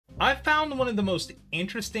I found one of the most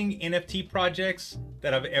interesting NFT projects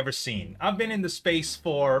that I've ever seen. I've been in the space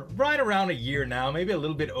for right around a year now, maybe a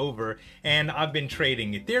little bit over, and I've been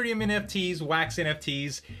trading Ethereum NFTs, Wax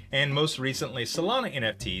NFTs, and most recently Solana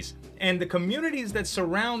NFTs. And the communities that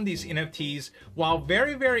surround these NFTs, while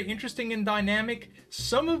very, very interesting and dynamic,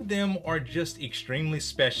 some of them are just extremely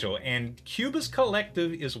special, and Cubist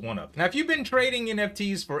Collective is one of them. Now, if you've been trading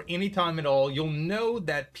NFTs for any time at all, you'll know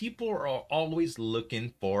that people are always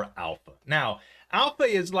looking for alpha. Now, alpha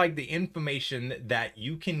is like the information that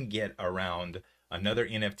you can get around another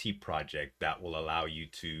NFT project that will allow you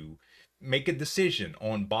to make a decision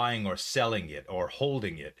on buying or selling it or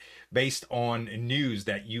holding it based on news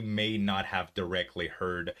that you may not have directly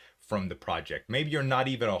heard from the project. Maybe you're not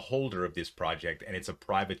even a holder of this project and it's a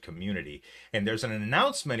private community, and there's an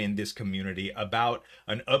announcement in this community about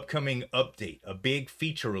an upcoming update, a big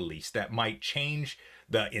feature release that might change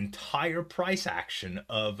the entire price action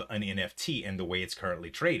of an NFT and the way it's currently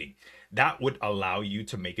trading. That would allow you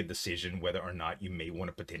to make a decision whether or not you may want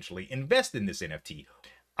to potentially invest in this NFT.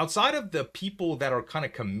 Outside of the people that are kind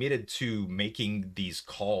of committed to making these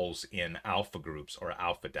calls in alpha groups or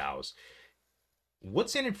alpha DAOs,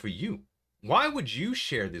 what's in it for you? Why would you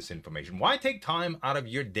share this information? Why take time out of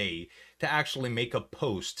your day to actually make a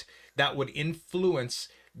post that would influence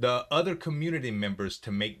the other community members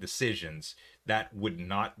to make decisions that would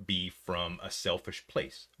not be from a selfish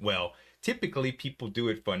place? Well, typically people do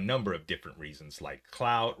it for a number of different reasons, like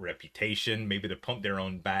clout, reputation, maybe to pump their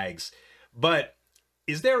own bags. But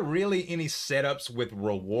is there really any setups with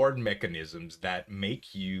reward mechanisms that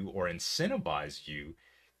make you or incentivize you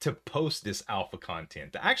to post this alpha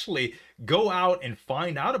content, to actually go out and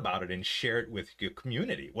find out about it and share it with your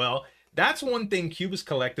community? Well, that's one thing Cubist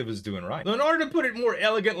Collective is doing right. So in order to put it more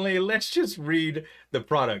elegantly, let's just read the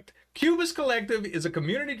product. Cubist Collective is a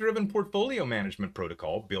community-driven portfolio management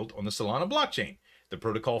protocol built on the Solana blockchain. The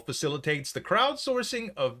protocol facilitates the crowdsourcing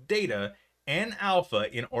of data and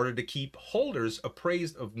alpha in order to keep holders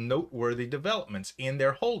appraised of noteworthy developments in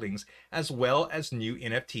their holdings, as well as new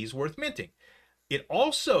NFTs worth minting. It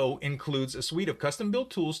also includes a suite of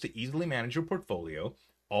custom-built tools to easily manage your portfolio,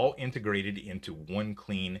 all integrated into one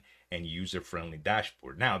clean and user-friendly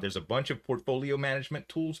dashboard. Now, there's a bunch of portfolio management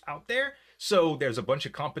tools out there, so there's a bunch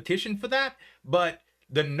of competition for that, but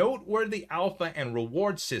the noteworthy alpha and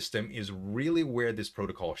reward system is really where this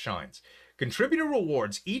protocol shines. Contributor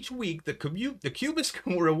rewards. Each week, the Cubist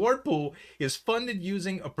reward pool is funded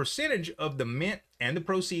using a percentage of the mint and the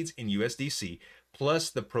proceeds in USDC, plus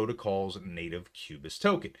the protocol's native Cubist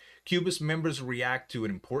token. Cubist members react to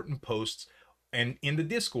important posts and in the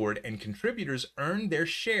Discord, and contributors earn their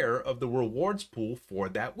share of the rewards pool for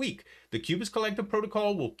that week. The Cubist Collective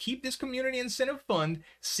protocol will keep this community incentive fund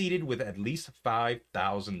seated with at least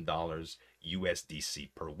 $5,000 USDC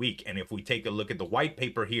per week. And if we take a look at the white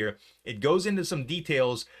paper here, it goes into some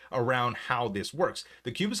details around how this works.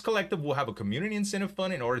 The Cubist Collective will have a community incentive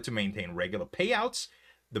fund in order to maintain regular payouts.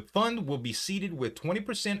 The fund will be seated with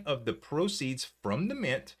 20% of the proceeds from the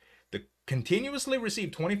mint, continuously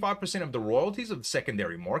receive 25% of the royalties of the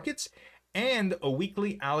secondary markets, and a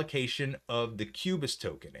weekly allocation of the Cubist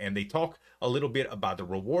token. And they talk a little bit about the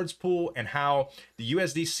rewards pool and how the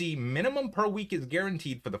USDC minimum per week is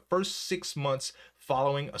guaranteed for the first 6 months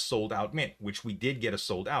following a sold out mint, which we did get a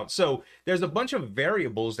sold out. So there's a bunch of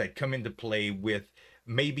variables that come into play with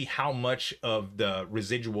maybe how much of the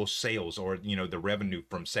residual sales or, the revenue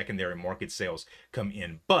from secondary market sales come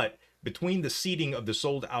in. But between the seeding of the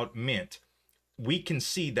sold out mint, we can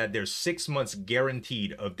see that there's 6 months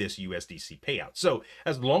guaranteed of this USDC payout. So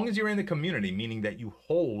as long as you're in the community, meaning that you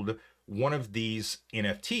hold one of these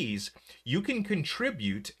NFTs, you can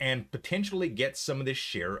contribute and potentially get some of this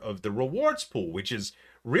share of the rewards pool, which is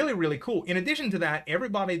really, really cool. In addition to that,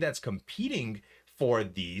 everybody that's competing for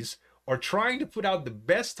these are trying to put out the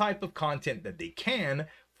best type of content that they can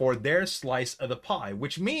for their slice of the pie,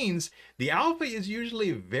 which means the alpha is usually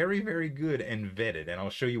very, very good and vetted, and I'll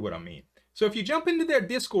show you what I mean. So if you jump into their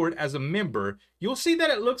Discord as a member, you'll see that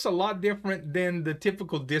it looks a lot different than the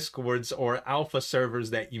typical Discords or alpha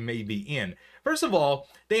servers that you may be in. First of all,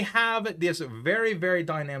 they have this very, very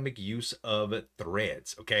dynamic use of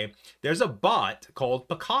threads, okay? There's a bot called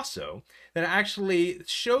Picasso that actually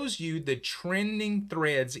shows you the trending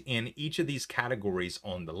threads in each of these categories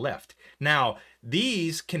on the left. Now,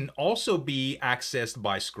 these can also be accessed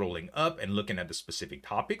by scrolling up and looking at the specific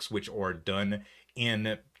topics, which are done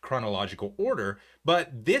in chronological order,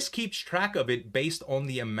 but this keeps track of it based on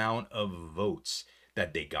the amount of votes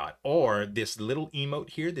that they got. Or this little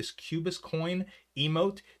emote here, this Cubist coin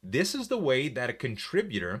emote, this is the way that a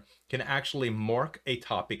contributor can actually mark a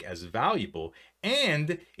topic as valuable.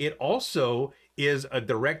 And it also is a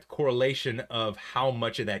direct correlation of how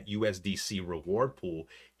much of that USDC reward pool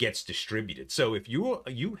gets distributed. So if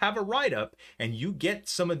you have a write-up and you get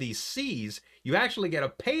some of these C's, you actually get a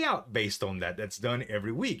payout based on that. That's done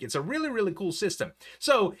every week. It's a really, really cool system.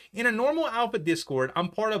 So in a normal alpha Discord, I'm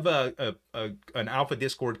part of an alpha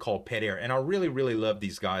Discord called Pet Air, and I really, really love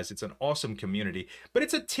these guys. It's an awesome community, but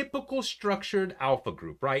it's a typical structured alpha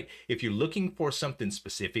group, right? If you're looking for something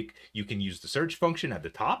specific, you can use the search function at the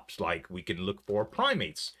top. Like we can look for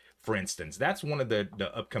primates, for instance. That's one of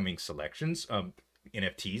the upcoming selections.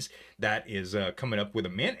 NFTs that is coming up with a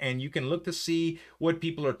mint, and you can look to see what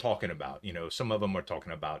people are talking about. You know, some of them are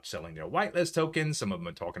talking about selling their whitelist tokens, some of them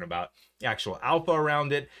are talking about actual alpha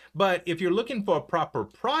around it. But if you're looking for a proper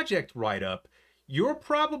project write-up, you're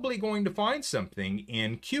probably going to find something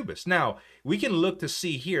in Cubist. Now, we can look to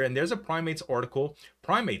see here, and there's a Primates article.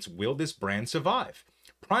 Primates, will this brand survive?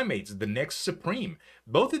 Primates, the next Supreme.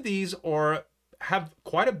 Both of these have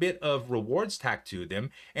quite a bit of rewards tacked to them,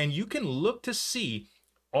 and you can look to see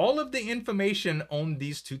all of the information on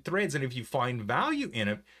these two threads. And if you find value in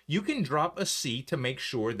it, you can drop a C to make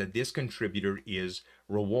sure that this contributor is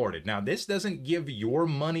rewarded. Now, this doesn't give your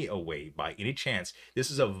money away by any chance. This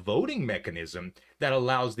is a voting mechanism that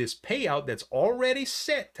allows this payout that's already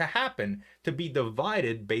set to happen to be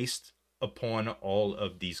divided based upon all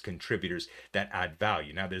of these contributors that add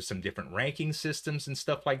value. Now, there's some different ranking systems and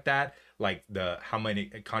stuff like that, like how many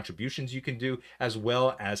contributions you can do, as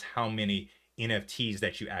well as how many NFTs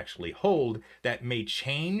that you actually hold that may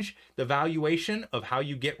change the valuation of how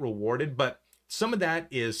you get rewarded. But some of that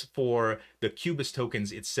is for the Cubist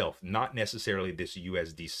tokens itself, not necessarily this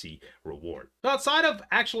USDC reward. So outside of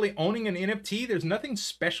actually owning an NFT, there's nothing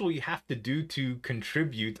special you have to do to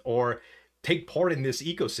contribute or take part in this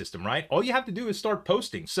ecosystem, right? All you have to do is start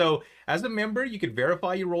posting. So as a member, you could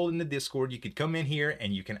verify your role in the Discord. You could come in here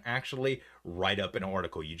and you can actually write up an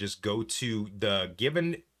article. You just go to the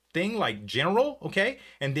given thing like general, okay?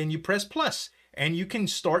 And then you press plus. And you can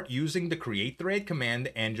start using the create thread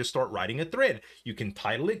command and just start writing a thread. You can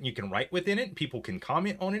title it, and you can write within it, people can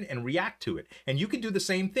comment on it and react to it. And you can do the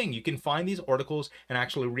same thing. You can find these articles and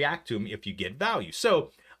actually react to them if you get value.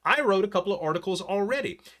 So I wrote a couple of articles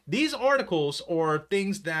already. These articles are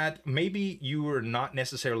things that maybe you are not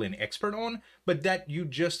necessarily an expert on, but that you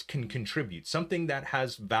just can contribute, something that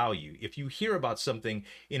has value. If you hear about something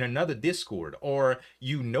in another Discord, or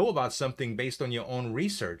you know about something based on your own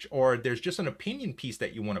research, or there's just an opinion piece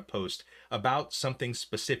that you want to post about something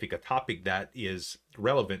specific, a topic that is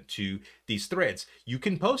relevant to these threads, you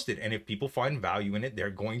can post it. And if people find value in it, they're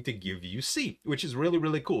going to give you C, which is really,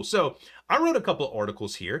 really cool. So I wrote a couple of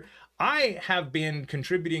articles here. I have been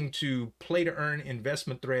contributing to play to earn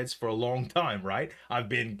investment threads for a long time, right? I've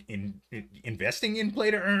been investing in play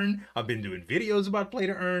to earn. I've been doing videos about play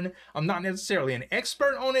to earn. I'm not necessarily an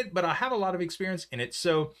expert on it, but I have a lot of experience in it.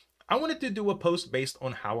 So I wanted to do a post based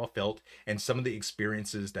on how I felt and some of the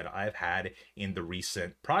experiences that I've had in the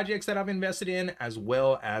recent projects that I've invested in, as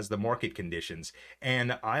well as the market conditions.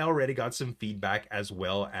 And I already got some feedback as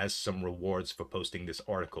well as some rewards for posting this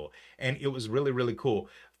article. And it was really, really cool.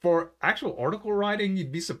 For actual article writing,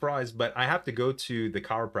 you'd be surprised, but I have to go to the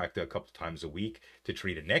chiropractor a couple times a week to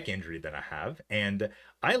treat a neck injury that I have. And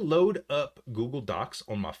I load up Google Docs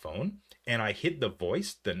on my phone and I hit the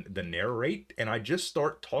voice, the narrate, and I just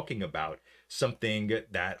start talking about something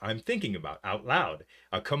that I'm thinking about out loud.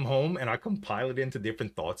 I come home and I compile it into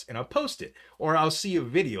different thoughts and I post it. Or I'll see a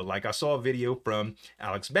video, like I saw a video from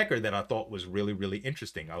Alex Becker that I thought was really, really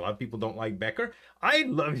interesting. A lot of people don't like Becker. I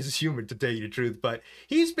love his humor, to tell you the truth, but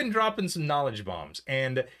he's been dropping some knowledge bombs,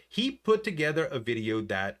 and he put together a video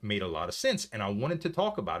that made a lot of sense, and I wanted to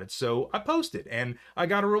talk about it, so I posted and I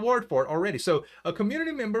got a reward for it already. So a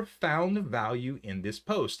community member found value in this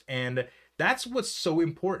post, and that's what's so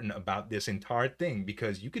important about this entire thing,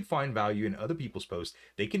 because you could find value in other people's posts,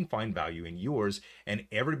 they can find value in yours, and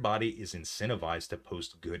everybody is incentivized to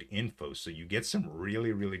post good info, so you get some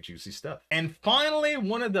really, really juicy stuff. And finally,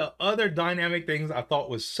 one of the other dynamic things I thought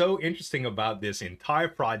was so interesting about this entire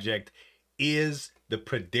project is the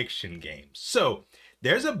prediction games. So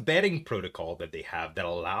there's a betting protocol that they have that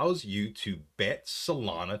allows you to bet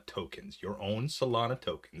Solana tokens, your own Solana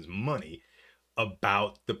tokens, money,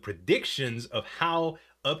 about the predictions of how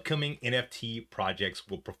upcoming NFT projects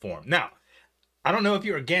will perform. Now, I don't know if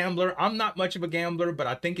you're a gambler. I'm not much of a gambler, but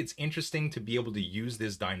I think it's interesting to be able to use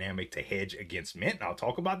this dynamic to hedge against mint. And I'll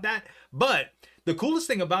talk about that. But the coolest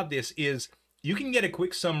thing about this is you can get a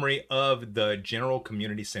quick summary of the general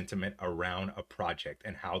community sentiment around a project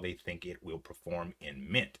and how they think it will perform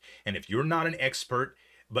in Mint. And if you're not an expert,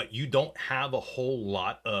 but you don't have a whole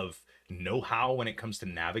lot of know-how when it comes to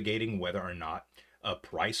navigating whether or not a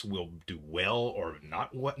price will do well or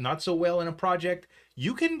not so well in a project,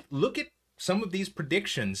 you can look at some of these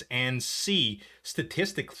predictions and see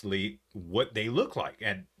statistically what they look like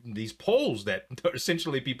at these polls that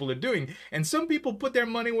essentially people are doing. And some people put their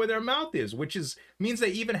money where their mouth is, which means they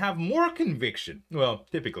even have more conviction. Well,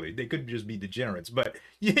 typically they could just be degenerates, but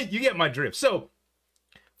you get my drift. So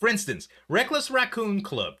for instance, Reckless Raccoon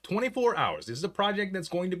Club, 24 hours. This is a project that's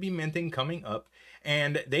going to be minting coming up,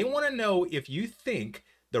 and they want to know if you think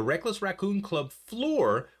the Reckless Raccoon Club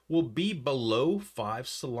floor will be below 5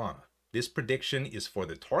 Solana. This prediction is for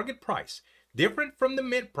the target price, different from the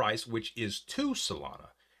mint price, which is 2 Solana,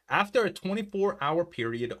 after a 24-hour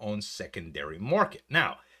period on secondary market.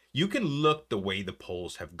 Now, you can look the way the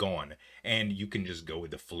polls have gone, and you can just go with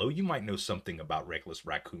the flow. You might know something about Reckless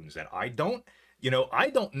Raccoons that I don't. I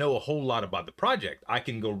don't know a whole lot about the project. I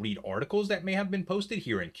can go read articles that may have been posted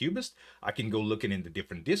here in Cubist. I can go looking into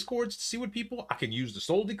different Discords to see what I can use the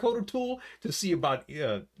Soul Decoder tool to see about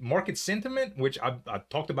market sentiment, which I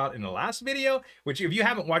talked about in the last video, which if you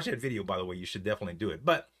haven't watched that video, by the way, you should definitely do it.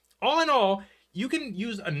 But all in all, you can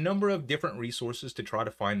use a number of different resources to try to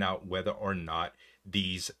find out whether or not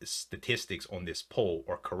these statistics on this poll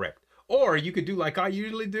are correct. Or you could do like I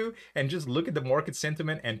usually do and just look at the market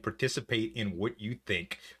sentiment and participate in what you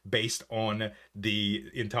think based on the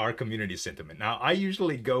entire community sentiment. Now, I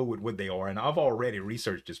usually go with what they are, and I've already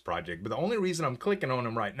researched this project, but the only reason I'm clicking on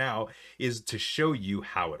them right now is to show you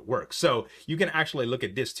how it works. So you can actually look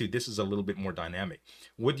at this too. This is a little bit more dynamic.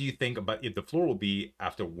 What do you think about if the floor will be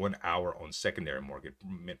after 1 hour on secondary market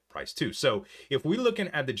mint price too? So if we're looking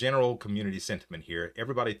at the general community sentiment here,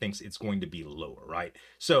 everybody thinks it's going to be lower, right?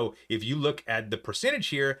 So if you look at the percentage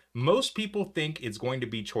here, most people think it's going to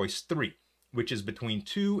be choice 3, which is between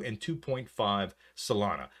 2 and 2.5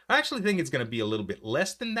 Solana. I actually think it's going to be a little bit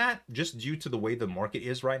less than that, just due to the way the market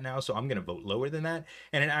is right now. So I'm going to vote lower than that.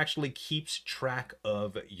 And it actually keeps track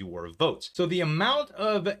of your votes. So the amount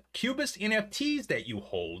of Cubist NFTs that you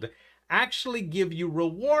hold actually give you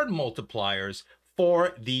reward multipliers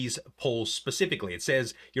for these polls specifically. It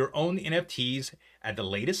says your own NFTs at the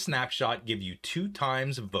latest snapshot give you 2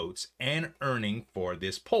 times votes and earning for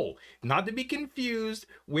this poll. Not to be confused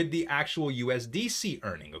with the actual USDC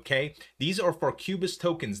earning, okay? These are for Cubist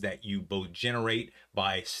tokens that you both generate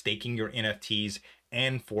by staking your NFTs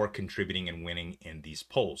and for contributing and winning in these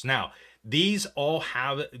polls. Now, these all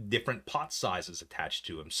have different pot sizes attached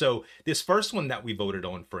to them. So this first one that we voted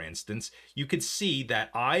on, for instance, you could see that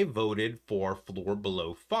I voted for floor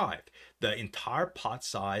below 5. The entire pot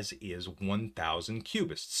size is 1,000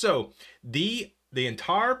 cubists. So the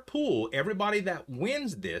entire pool, everybody that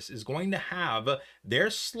wins this is going to have their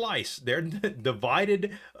slice, their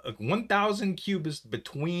divided 1,000 cubists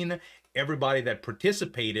between everybody that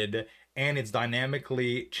participated, and it's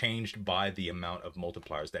dynamically changed by the amount of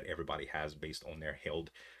multipliers that everybody has based on their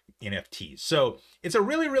held NFTs. So it's a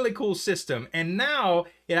really, really cool system. And now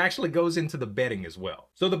it actually goes into the betting as well.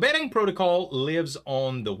 So the betting protocol lives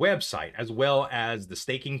on the website, as well as the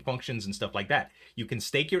staking functions and stuff like that. You can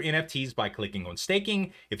stake your NFTs by clicking on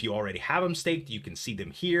staking. If you already have them staked, you can see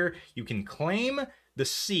them here. You can claim the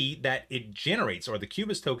C that it generates, or the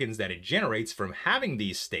Cubist tokens that it generates from having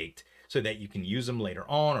these staked, so that you can use them later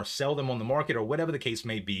on or sell them on the market or whatever the case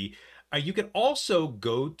may be. You can also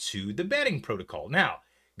go to the betting protocol. Now,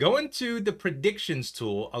 going to the predictions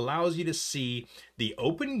tool allows you to see the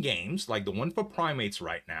open games, like the one for primates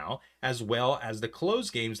right now, as well as the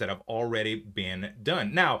closed games that have already been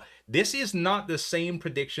done. Now, this is not the same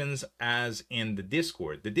predictions as in the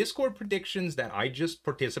Discord. The Discord predictions that I just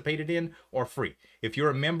participated in are free. If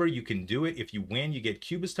you're a member, you can do it. If you win, you get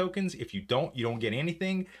Cubist tokens. If you don't get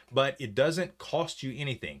anything, but it doesn't cost you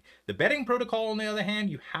anything. The betting protocol, on the other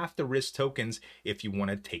hand, you have to risk tokens if you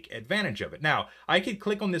want to take advantage of it. Now, I could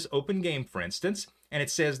click on this open game, for instance, and it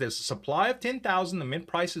says there's a supply of 10,000. The mint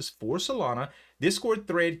price is 4 Solana. Discord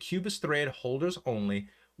thread, Cubist thread, holders only.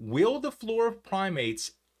 Will the floor of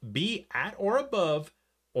primates be at or above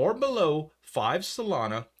or below 5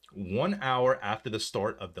 Solana 1 hour after the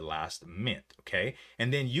start of the last mint? Okay,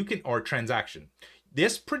 and then you can, or transaction.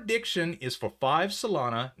 This prediction is for 5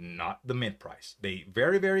 Solana, not the mint price. They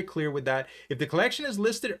very clear with that. If the collection is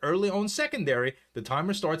listed early on secondary, the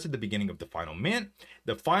timer starts at the beginning of the final mint.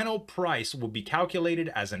 The final price will be calculated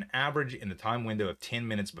as an average in the time window of 10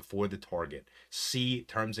 minutes before the target. See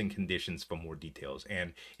terms and conditions for more details.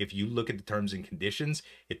 And if you look at the terms and conditions,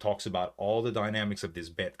 it talks about all the dynamics of this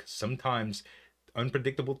bet, because sometimes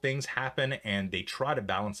unpredictable things happen and they try to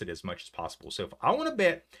balance it as much as possible. So if I want to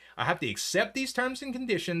bet, I have to accept these terms and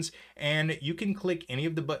conditions, and you can click any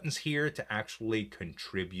of the buttons here to actually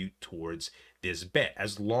contribute towards this bet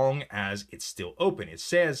as long as it's still open. It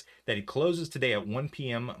says that it closes today at 1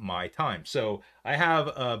 p.m. my time. So I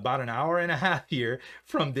have about an hour and a half here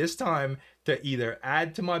from this time to either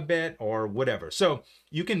add to my bet or whatever. So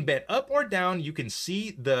you can bet up or down. You can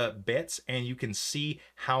see the bets and you can see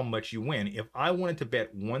how much you win. If I wanted to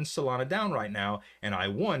bet 1 Solana down right now and I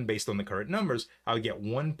won based on the current numbers, I would get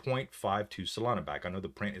 1.52 Solana back. I know the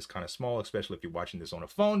print is kind of small, especially if you're watching this on a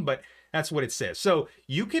phone, but that's what it says. So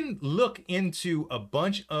you can look into a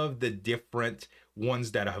bunch of the different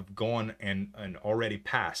ones that have gone and already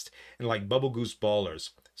passed, and like Bubble Goose Ballers,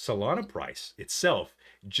 Solana price itself,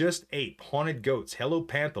 Just Ape, Haunted Goats, Hello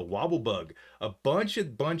Panther, Wobble Bug, a bunch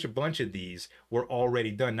of these were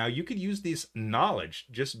already done. Now you could use this knowledge,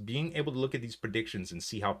 just being able to look at these predictions and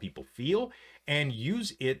see how people feel, and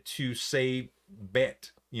use it to say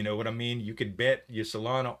bet. You know what I mean? You could bet your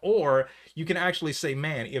Solana, or you can actually say,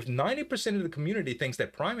 man, if 90% of the community thinks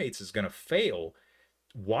that Primates is going to fail,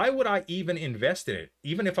 why would I even invest in it,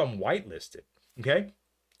 even if I'm whitelisted? Okay.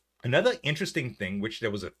 Another interesting thing, which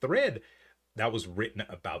there was a thread that was written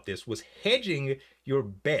about this, was hedging your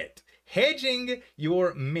bet, hedging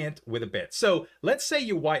your mint with a bet. So let's say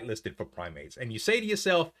you're whitelisted for Primates and you say to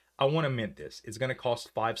yourself, I want to mint this. It's going to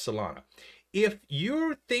cost 5 Solana. If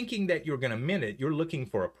you're thinking that you're going to mint it, you're looking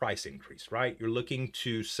for a price increase, right? You're looking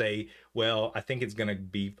to say, well, I think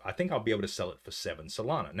I'll be able to sell it for 7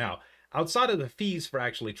 Solana. Now, outside of the fees for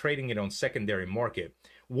actually trading it on secondary market,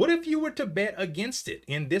 what if you were to bet against it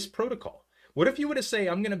in this protocol? What if you were to say,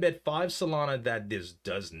 I'm going to bet 5 Solana that this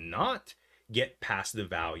does not get past the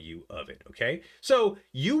value of it, okay? So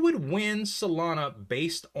you would win Solana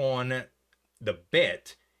based on the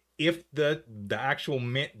bet if the actual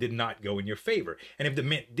mint did not go in your favor. And if the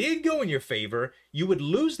mint did go in your favor, you would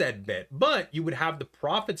lose that bet, but you would have the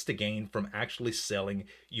profits to gain from actually selling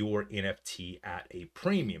your NFT at a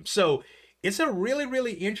premium. So it's a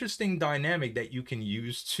really interesting dynamic that you can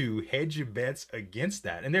use to hedge your bets against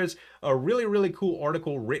that. And there's a really cool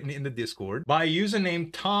article written in the Discord by a user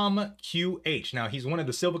named Tom QH. Now, he's one of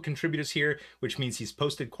the silver contributors here, which means he's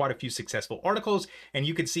posted quite a few successful articles. And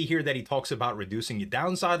you can see here that he talks about reducing your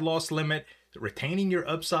downside loss limit, retaining your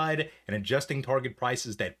upside, and adjusting target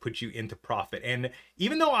prices that put you into profit. And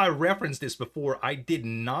even though I referenced this before, I did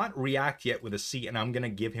not react yet with a C, and I'm going to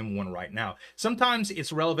give him one right now. Sometimes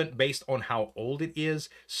it's relevant based on how old it is,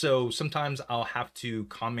 so sometimes I'll have to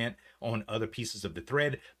comment on other pieces of the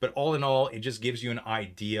thread, but all in all, it just gives you an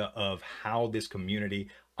idea of how this community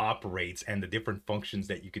operates and the different functions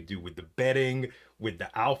that you could do with the betting, with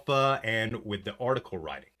the alpha, and with the article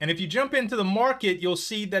writing. And if you jump into the market, you'll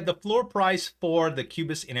see that the floor price for the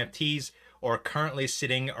Cubist NFTs are currently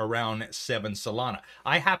sitting around 7 Solana.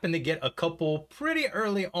 I happened to get a couple pretty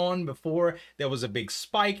early on before there was a big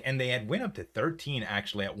spike, and they had went up to 13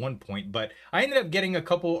 actually at one point, but I ended up getting a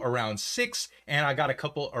couple around 6 and I got a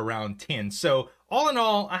couple around 10. So all in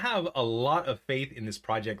all, I have a lot of faith in this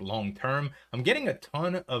project long term. I'm getting a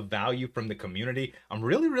ton of value from the community. I'm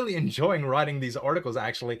really enjoying writing these articles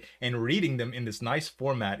actually and reading them in this nice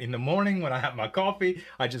format. In the morning when I have my coffee,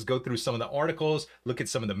 I just go through some of the articles, look at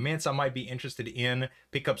some of the mints I might be interested in,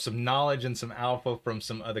 pick up some knowledge and some alpha from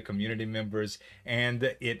some other community members, and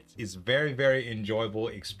it is very enjoyable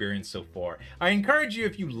experience so far. I encourage you,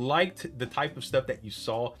 if you liked the type of stuff that you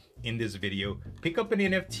saw in this video, pick up an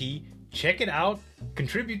NFT, check it out,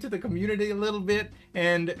 contribute to the community a little bit,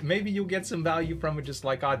 and maybe you'll get some value from it just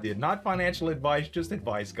like I did. Not financial advice, just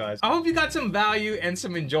advice, guys. I hope you got some value and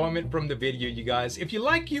some enjoyment from the video, you guys. If you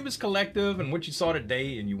like Cubist Collective and what you saw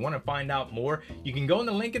today and you want to find out more, you can go in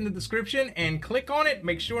the link in the description and click on it.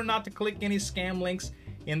 Make sure not to click any scam links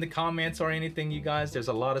in the comments or anything, you guys. There's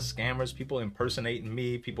a lot of scammers, people impersonating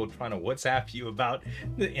me, people trying to WhatsApp you about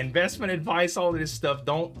the investment advice, all of this stuff.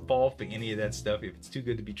 Don't fall for any of that stuff. If it's too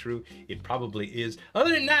good to be true, it probably is.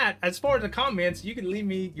 Other than that, as far as the comments, you can leave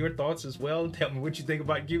me your thoughts as well. Tell me what you think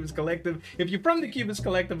about Cubist Collective. If you're from the Cubist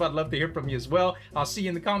Collective, I'd love to hear from you as well. I'll see you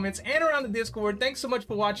in the comments and around the Discord. Thanks so much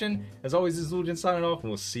for watching. As always, this is Zueljin signing off,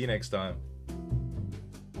 and we'll see you next time.